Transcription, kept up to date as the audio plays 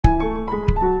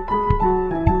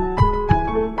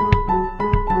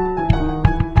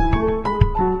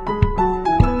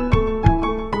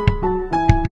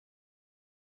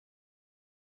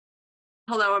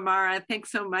Hello, Amara. Thanks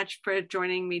so much for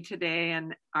joining me today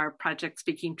and our project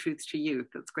Speaking Truth to Youth.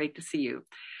 It's great to see you.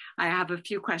 I have a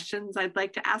few questions I'd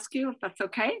like to ask you, if that's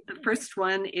okay. The first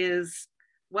one is,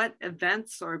 what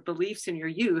events or beliefs in your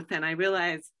youth, and I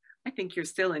realize I think you're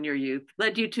still in your youth,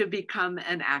 led you to become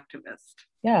an activist?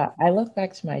 Yeah, I look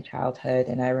back to my childhood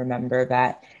and I remember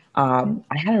that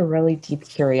I had a really deep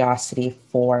curiosity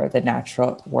for the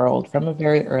natural world from a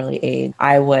very early age.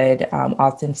 I would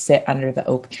often sit under the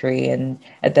oak tree and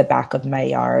at the back of my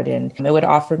yard, and it would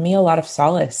offer me a lot of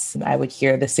solace. I would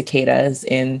hear the cicadas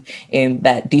in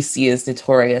that DC is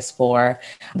notorious for,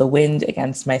 the wind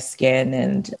against my skin,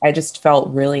 and I just felt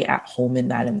really at home in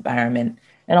that environment.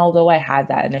 And although I had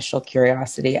that initial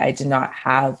curiosity, I did not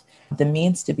have the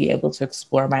means to be able to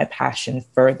explore my passion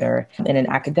further in an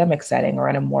academic setting or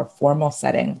in a more formal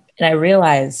setting. And I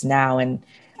realize now, and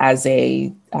as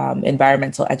a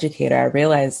environmental educator, I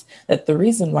realized that the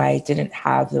reason why I didn't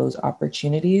have those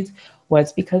opportunities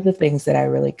was because of things that I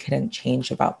really couldn't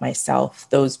change about myself.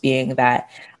 Those being that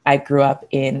I grew up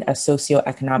in a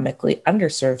socioeconomically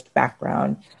underserved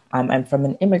background. I'm from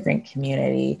an immigrant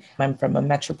community. I'm from a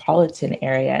metropolitan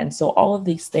area. And so all of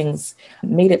these things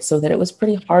made it so that it was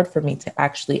pretty hard for me to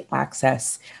actually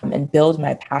access and build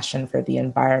my passion for the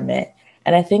environment.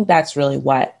 And I think that's really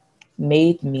what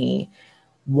made me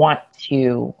want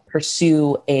to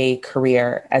pursue a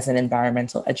career as an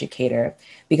environmental educator.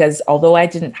 Because although I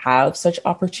didn't have such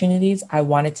opportunities, I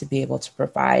wanted to be able to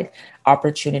provide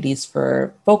opportunities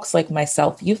for folks like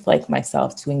myself, youth like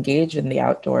myself, to engage in the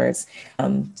outdoors,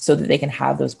 so that they can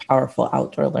have those powerful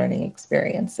outdoor learning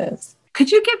experiences.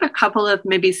 Could you give a couple of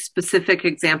maybe specific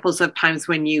examples of times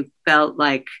when you felt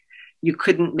like you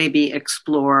couldn't maybe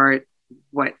explore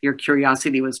what your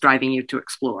curiosity was driving you to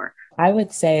explore? I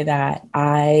would say that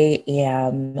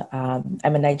I'm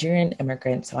a Nigerian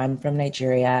immigrant, so I'm from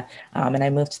Nigeria, and I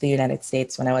moved to the United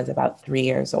States when I was about 3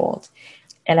 years old.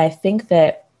 And I think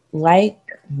that, like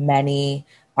many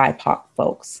BIPOC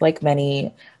folks, like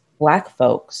many Black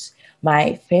folks,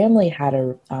 my family had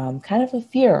a kind of a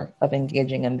fear of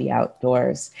engaging in the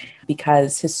outdoors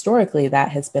because historically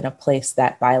that has been a place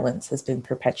that violence has been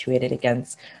perpetuated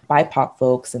against BIPOC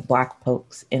folks and Black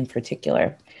folks in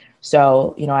particular.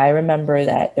 So, I remember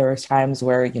that there was times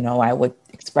where, I would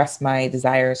express my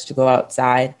desires to go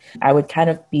outside. I would kind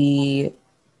of be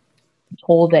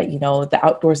told that, the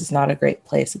outdoors is not a great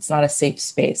place. It's not a safe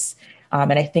space.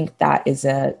 And I think that is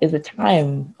a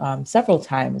time, several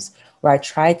times, where I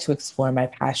tried to explore my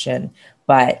passion,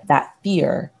 but that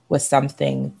fear was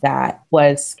something that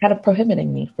was kind of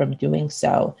prohibiting me from doing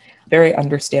so. Very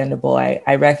understandable.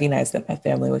 I recognized that my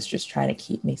family was just trying to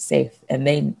keep me safe, and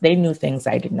they knew things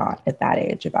I did not at that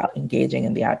age about engaging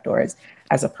in the outdoors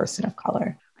as a person of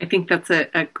color. I think that's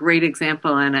a great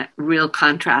example and a real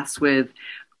contrast with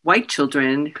white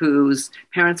children whose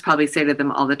parents probably say to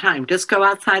them all the time, just go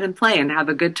outside and play and have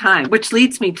a good time, which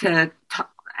leads me to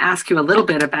ask you a little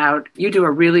bit about, you do a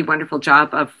really wonderful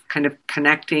job of kind of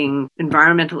connecting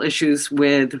environmental issues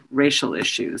with racial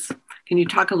issues. Can you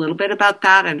talk a little bit about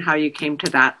that and how you came to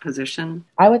that position?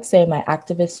 I would say my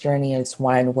activist journey is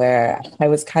one where I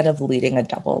was kind of leading a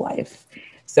double life.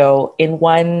 So, in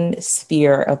one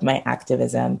sphere of my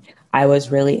activism, I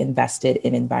was really invested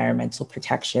in environmental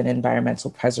protection,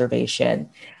 environmental preservation.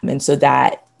 And so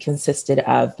that consisted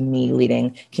of me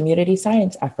leading community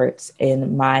science efforts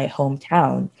in my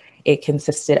hometown. It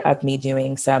consisted of me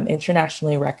doing some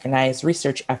internationally recognized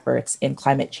research efforts in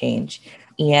climate change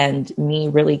and me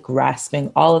really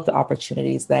grasping all of the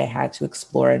opportunities that I had to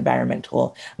explore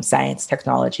environmental science,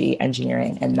 technology,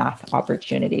 engineering, and math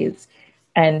opportunities.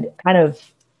 And kind of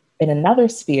in another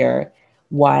sphere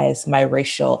was my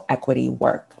racial equity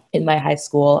work. In my high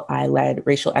school, I led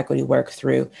racial equity work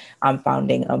through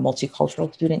founding a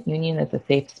multicultural student union as a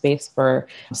safe space for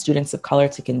students of color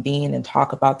to convene and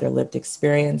talk about their lived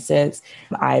experiences.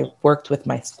 I worked with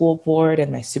my school board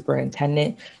and my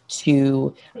superintendent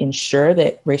to ensure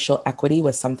that racial equity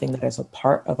was something that is a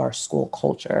part of our school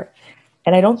culture.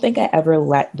 And I don't think I ever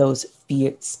let those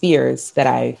spheres that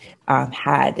I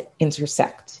had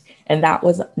intersect. And that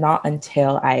was not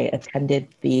until I attended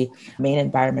the Maine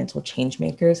Environmental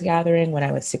Changemakers gathering when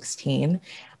I was 16.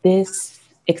 This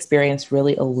experience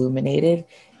really illuminated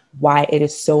why it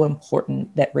is so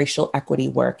important that racial equity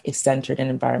work is centered in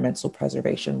environmental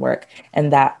preservation work,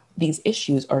 and that these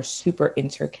issues are super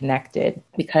interconnected,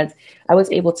 because I was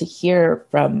able to hear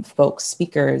from folks,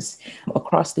 speakers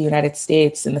across the United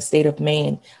States and the state of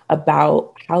Maine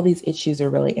about how these issues are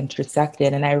really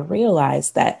intersected. And I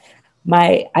realized that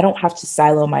I don't have to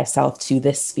silo myself to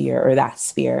this sphere or that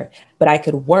sphere, but I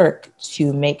could work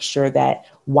to make sure that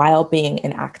while being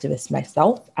an activist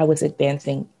myself, I was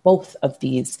advancing both of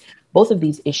these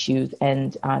issues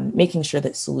and making sure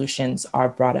that solutions are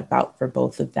brought about for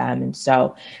both of them. And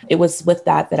so it was with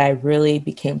that I really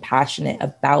became passionate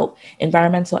about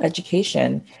environmental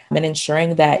education and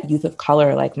ensuring that youth of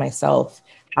color like myself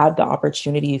had the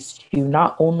opportunities to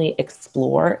not only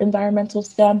explore environmental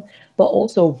STEM, but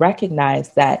also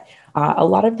recognize that a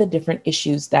lot of the different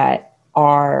issues that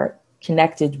are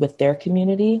connected with their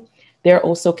community, they're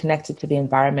also connected to the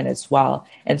environment as well.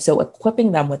 And so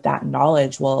equipping them with that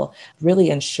knowledge will really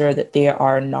ensure that they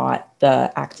are not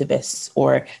the activists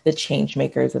or the change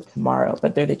makers of tomorrow,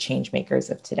 but they're the change makers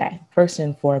of today. First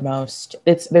and foremost,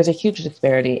 there's a huge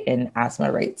disparity in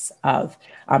asthma rates of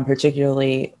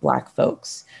particularly Black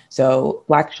folks. So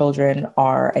Black children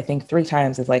are, I think, 3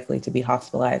 times as likely to be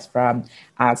hospitalized from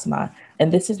asthma.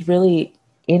 And this is really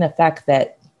in effect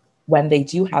that when they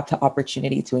do have the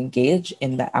opportunity to engage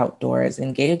in the outdoors,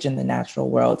 engage in the natural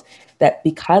world, that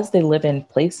because they live in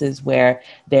places where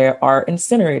there are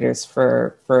incinerators,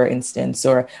 for instance,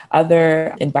 or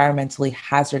other environmentally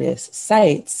hazardous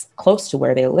sites close to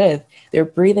where they live, they're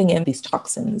breathing in these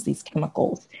toxins, these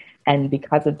chemicals. And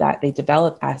because of that, they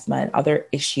develop asthma and other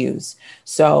issues.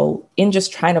 So in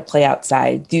just trying to play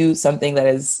outside, do something that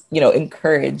is,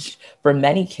 encouraged for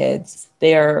many kids,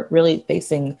 they are really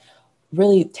facing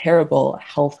really terrible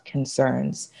health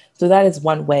concerns. So that is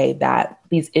one way that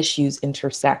these issues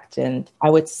intersect. And I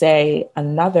would say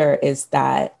another is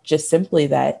that just simply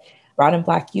that Brown and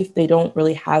Black youth, they don't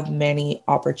really have many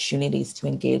opportunities to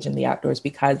engage in the outdoors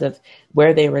because of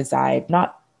where they reside,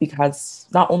 not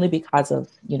only because of,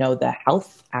 the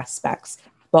health aspects,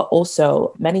 but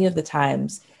also many of the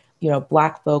times,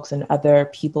 Black folks and other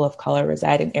people of color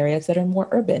reside in areas that are more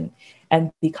urban. And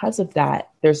because of that,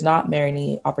 there's not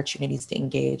many opportunities to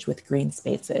engage with green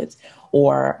spaces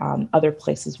or other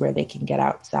places where they can get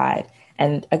outside.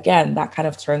 And again, that kind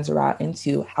of turns around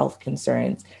into health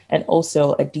concerns and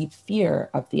also a deep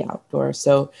fear of the outdoors.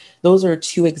 So those are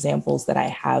 2 examples that I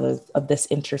have of this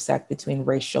intersect between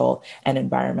racial and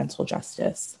environmental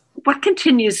justice. What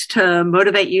continues to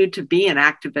motivate you to be an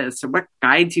activist, or what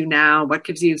guides you now? What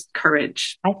gives you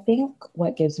courage? I think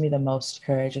what gives me the most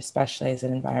courage, especially as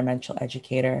an environmental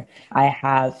educator, I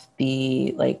have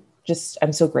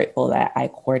I'm so grateful that I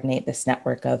coordinate this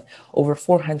network of over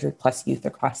 400 plus youth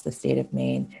across the state of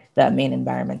Maine, the Maine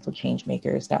Environmental Change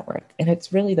Makers Network. And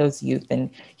it's really those youth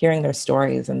and hearing their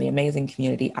stories and the amazing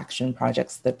community action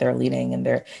projects that they're leading in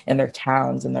their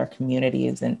towns and their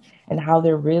communities and how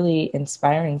they're really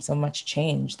inspiring so much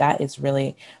change. That is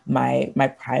really my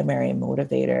primary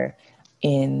motivator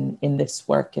in this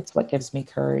work. It's what gives me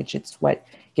courage. It's what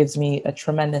gives me a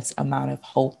tremendous amount of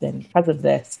hope. And because of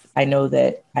this, I know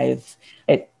that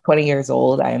at 20 years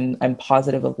old, I'm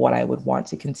positive of what I would want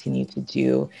to continue to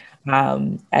do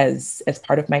as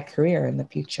part of my career in the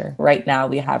future. Right now,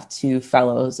 we have 2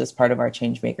 fellows as part of our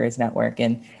Changemakers Network,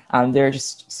 and they're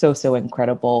just so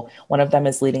incredible. One of them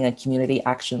is leading a community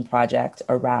action project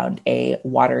around a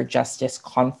water justice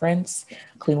conference,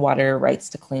 Clean Water Rights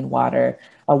to Clean Water,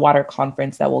 a water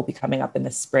conference that will be coming up in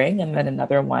the spring. And then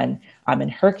another one in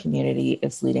her community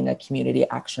is leading a community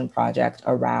action project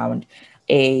around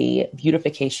a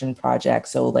beautification project,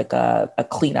 so like a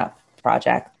cleanup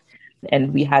project.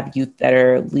 And we have youth that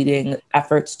are leading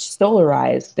efforts to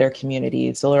solarize their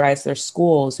communities, solarize their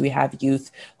schools. We have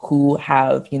youth who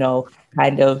have,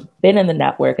 kind of been in the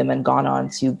network and then gone on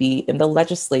to be in the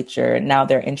legislature. And now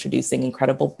they're introducing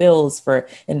incredible bills for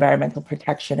environmental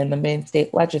protection in the Maine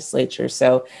state legislature.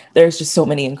 So there's just so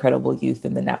many incredible youth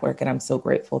in the network, and I'm so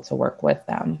grateful to work with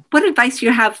them. What advice do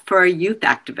you have for youth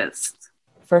activists?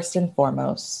 First and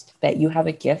foremost, that you have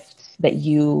a gift that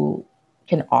you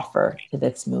can offer to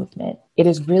this movement. It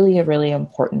is really, really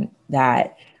important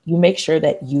that you make sure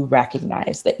that you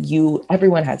recognize that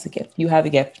everyone has a gift. You have a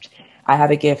gift. I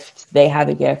have a gift. They have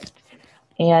a gift.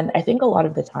 And I think a lot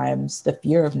of the times the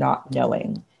fear of not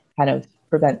knowing kind of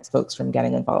prevents folks from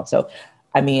getting involved. So,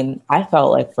 I mean, I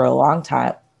felt like for a long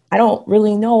time, I don't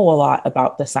really know a lot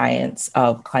about the science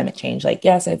of climate change. Like,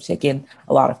 yes, I've taken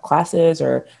a lot of classes,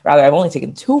 or rather, I've only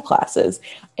taken 2 classes.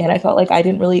 And I felt like I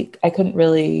couldn't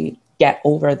really get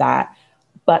over that.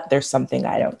 But there's something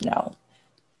I don't know.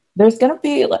 There's going to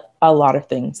be a lot of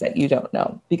things that you don't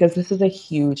know because this is a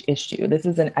huge issue. This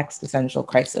is an existential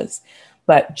crisis.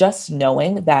 But just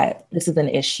knowing that this is an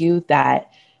issue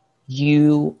that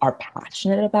you are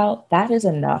passionate about, that is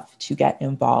enough to get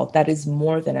involved. That is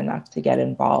more than enough to get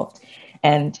involved.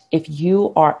 And if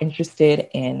you are interested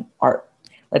in art,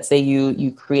 let's say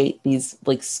you create these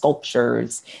like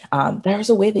sculptures, there's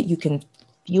a way that you can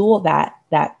fuel that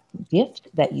gift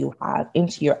that you have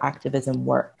into your activism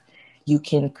work. You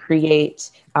can create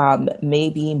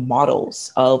maybe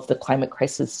models of the climate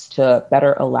crisis to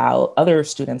better allow other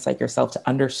students like yourself to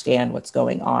understand what's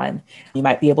going on. You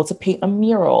might be able to paint a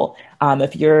mural.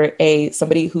 If you're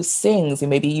somebody who sings, and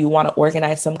maybe you want to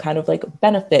organize some kind of like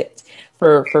benefit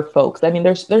for folks. I mean,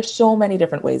 there's so many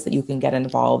different ways that you can get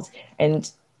involved, and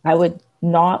I would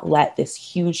not let this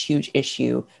huge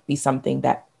issue be something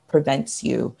that prevents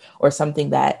you or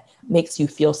something that makes you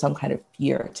feel some kind of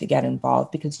fear to get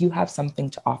involved, because you have something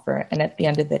to offer. And at the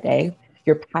end of the day,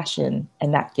 your passion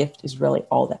and that gift is really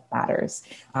all that matters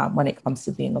when it comes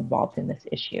to being involved in this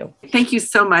issue. Thank you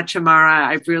so much, Amara.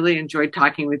 I've really enjoyed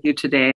talking with you today.